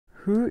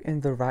Who in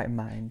the right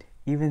mind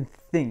even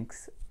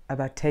thinks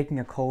about taking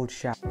a cold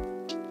shower?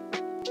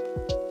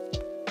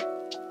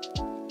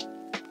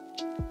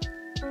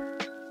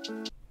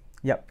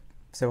 Yep,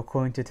 so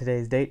according to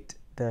today's date,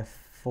 the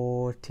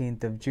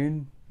 14th of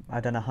June,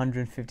 I've done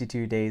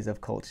 152 days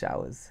of cold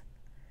showers.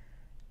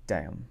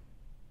 Damn.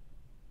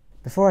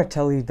 Before I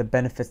tell you the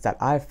benefits that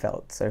I've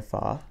felt so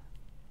far,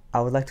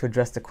 I would like to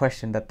address the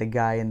question that the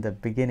guy in the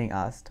beginning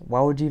asked.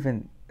 Why would you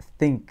even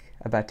think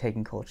about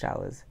taking cold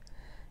showers?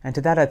 And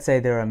to that I'd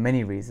say there are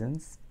many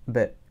reasons,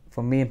 but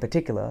for me in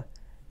particular,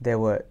 there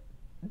were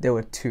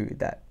two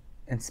that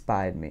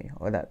inspired me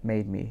or that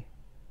made me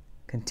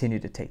continue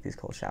to take these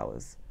cold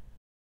showers.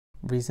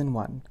 Reason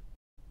 1.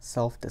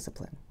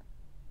 Self-discipline.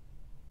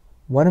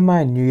 One of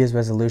my New Year's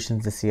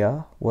resolutions this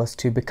year was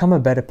to become a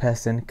better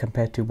person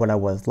compared to what I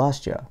was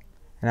last year.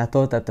 And I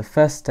thought that the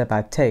first step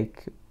I'd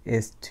take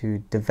is to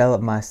develop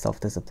my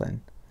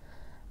self-discipline.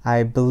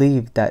 I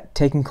believe that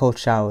taking cold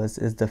showers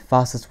is the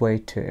fastest way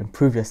to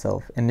improve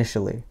yourself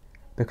initially,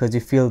 because you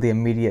feel the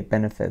immediate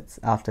benefits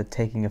after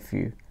taking a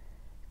few,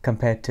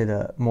 compared to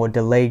the more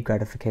delayed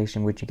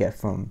gratification which you get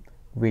from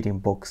reading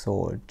books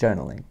or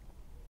journaling.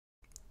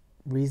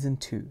 Reason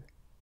 2.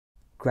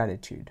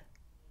 Gratitude.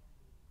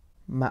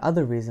 My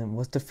other reason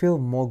was to feel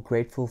more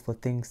grateful for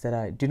things that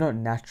I do not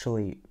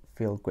naturally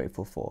feel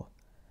grateful for,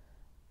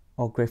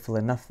 or grateful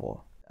enough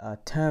for. A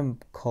term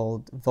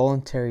called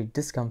voluntary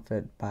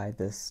discomfort by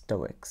the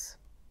Stoics.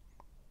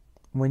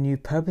 When you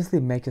purposely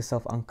make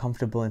yourself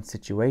uncomfortable in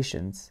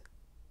situations,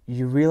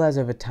 you realize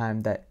over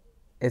time that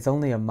it's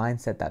only your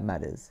mindset that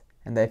matters,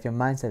 and that if your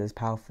mindset is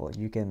powerful,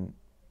 you can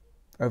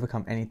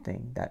overcome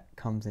anything that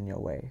comes in your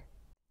way.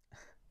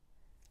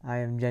 I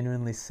am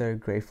genuinely so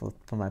grateful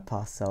for my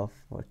past self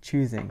for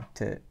choosing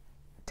to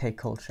take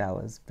cold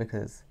showers,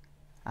 because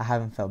I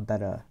haven't felt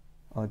better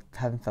or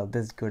haven't felt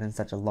this good in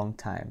such a long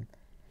time.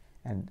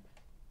 And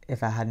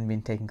if I hadn't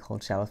been taking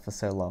cold showers for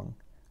so long,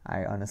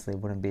 I honestly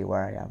wouldn't be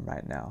where I am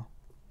right now.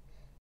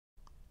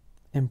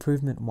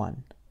 Improvement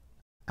 1.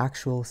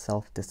 Actual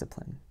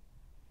self-discipline.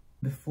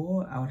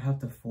 Before, I would have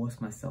to force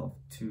myself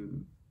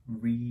to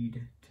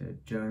read, to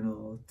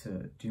journal,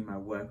 to do my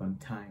work on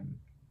time.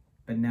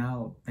 But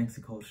now, thanks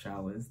to cold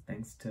showers,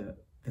 thanks to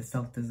the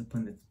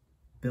self-discipline that's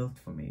built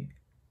for me,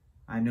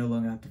 I no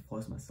longer have to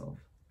force myself.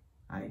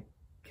 I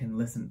can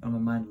listen, or my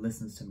mind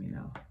listens to me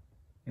now.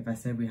 If I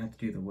said we had to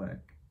do the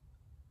work,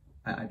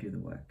 I do the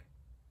work.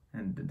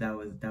 And that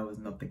was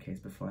not the case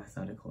before I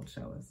started cold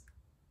showers.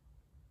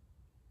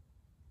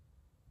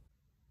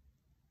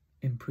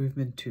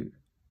 Improvement 2.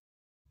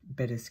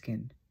 Better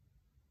skin.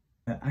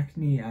 The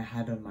acne I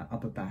had on my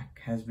upper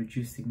back has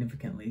reduced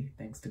significantly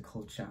thanks to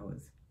cold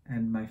showers,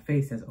 and my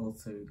face has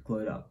also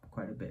glowed up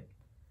quite a bit.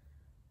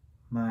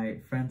 My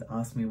friends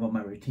ask me what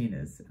my routine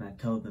is, and I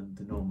tell them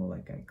the normal,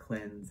 like I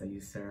cleanse, I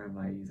use serum,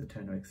 I use a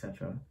toner,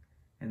 etc.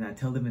 And I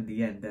tell them in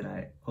the end that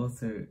I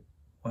also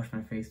wash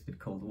my face with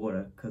cold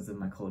water because of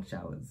my cold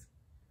showers.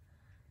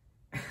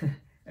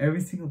 Every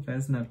single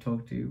person I've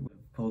talked to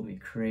called me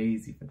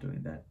crazy for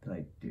doing that.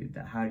 Like,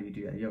 dude, how do you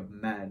do that? You're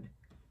mad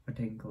for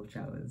taking cold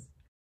showers.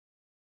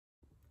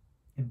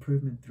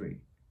 Improvement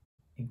 3.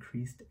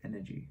 Increased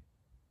energy.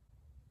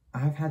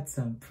 I have had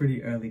some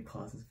pretty early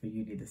classes for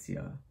uni this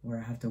year where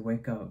I have to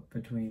wake up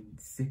between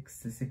 6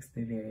 to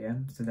 6:30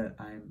 a.m. so that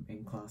I'm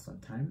in class on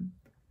time.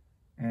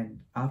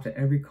 And after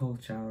every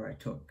cold shower I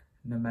took,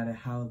 no matter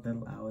how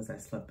little hours I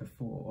slept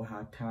before or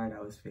how tired I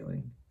was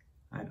feeling,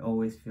 I'd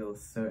always feel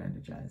so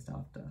energized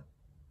after.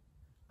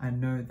 I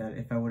know that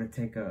if I were to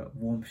take a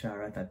warm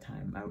shower at that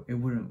time, it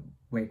wouldn't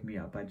wake me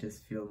up. I'd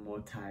just feel more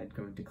tired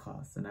going to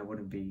class, and I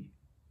wouldn't be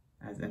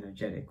as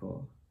energetic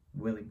or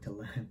willing to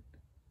learn.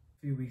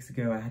 A few weeks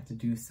ago, I had to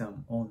do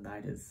some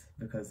all-nighters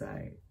because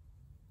I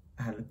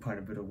had quite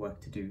a bit of work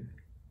to do.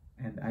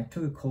 And I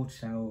took a cold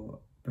shower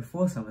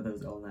before some of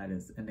those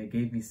all-nighters, and they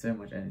gave me so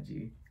much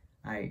energy.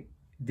 I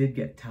did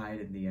get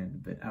tired in the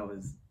end, but I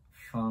was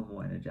far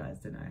more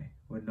energized than I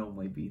would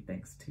normally be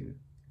thanks to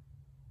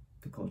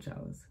the cold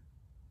showers.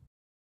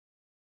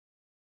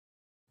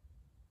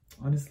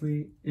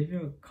 Honestly, if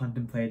you're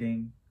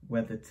contemplating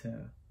whether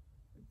to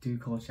do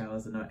cold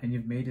showers or not, and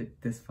you've made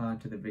it this far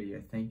into the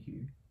video, thank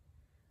you.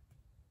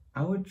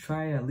 I would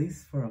try it at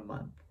least for a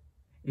month.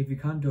 If you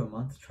can't do a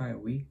month, try a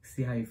week,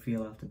 see how you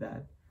feel after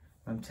that.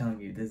 I'm telling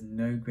you, there's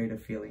no greater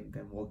feeling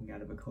than walking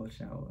out of a cold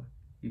shower.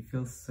 You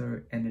feel so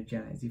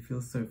energized, you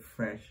feel so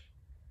fresh.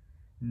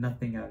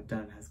 Nothing I've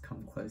done has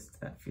come close to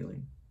that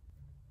feeling.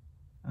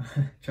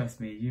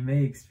 Trust me, you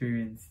may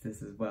experience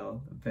this as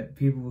well, but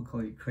people will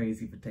call you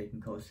crazy for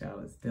taking cold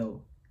showers.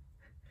 They'll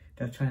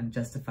try and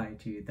justify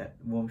to you that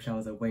warm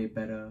showers are way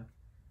better,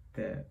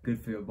 they're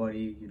good for your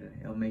body, you know,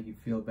 it'll make you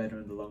feel better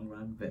in the long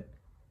run. But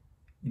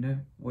you know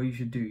what you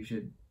should do? You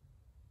should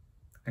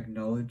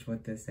acknowledge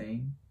what they're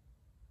saying,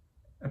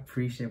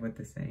 appreciate what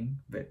they're saying,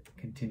 but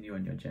continue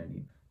on your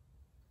journey.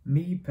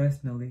 Me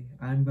personally,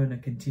 I'm going to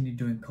continue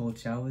doing cold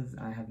showers.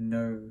 I have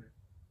no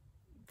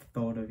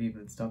thought of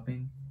even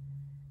stopping.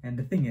 And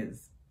the thing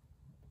is,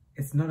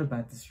 it's not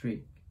about the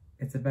streak,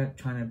 it's about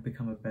trying to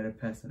become a better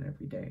person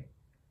every day.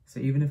 So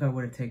even if I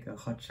were to take a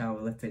hot shower,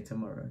 let's say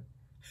tomorrow,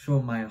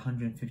 sure, my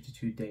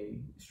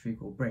 152-day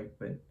streak will break,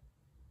 but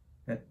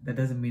that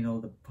doesn't mean all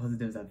the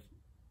positives I've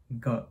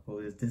got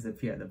will just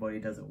disappear. The body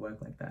doesn't work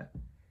like that.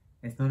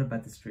 It's not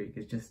about the streak,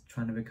 it's just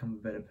trying to become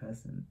a better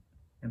person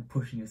and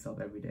pushing yourself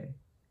every day,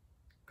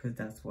 because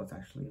that's what's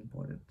actually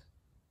important.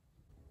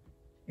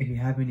 If you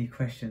have any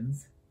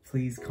questions,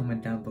 please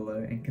comment down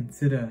below and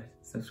consider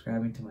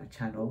subscribing to my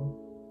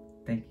channel.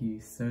 Thank you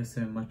so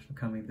much for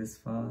coming this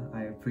far.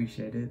 I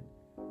appreciate it.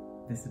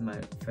 This is my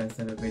first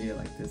ever video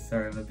like this.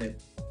 Sorry,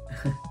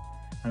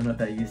 I'm not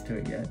that used to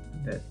it yet,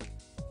 but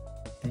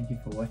thank you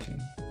for watching,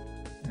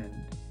 and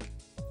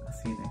I'll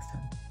see you next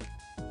time.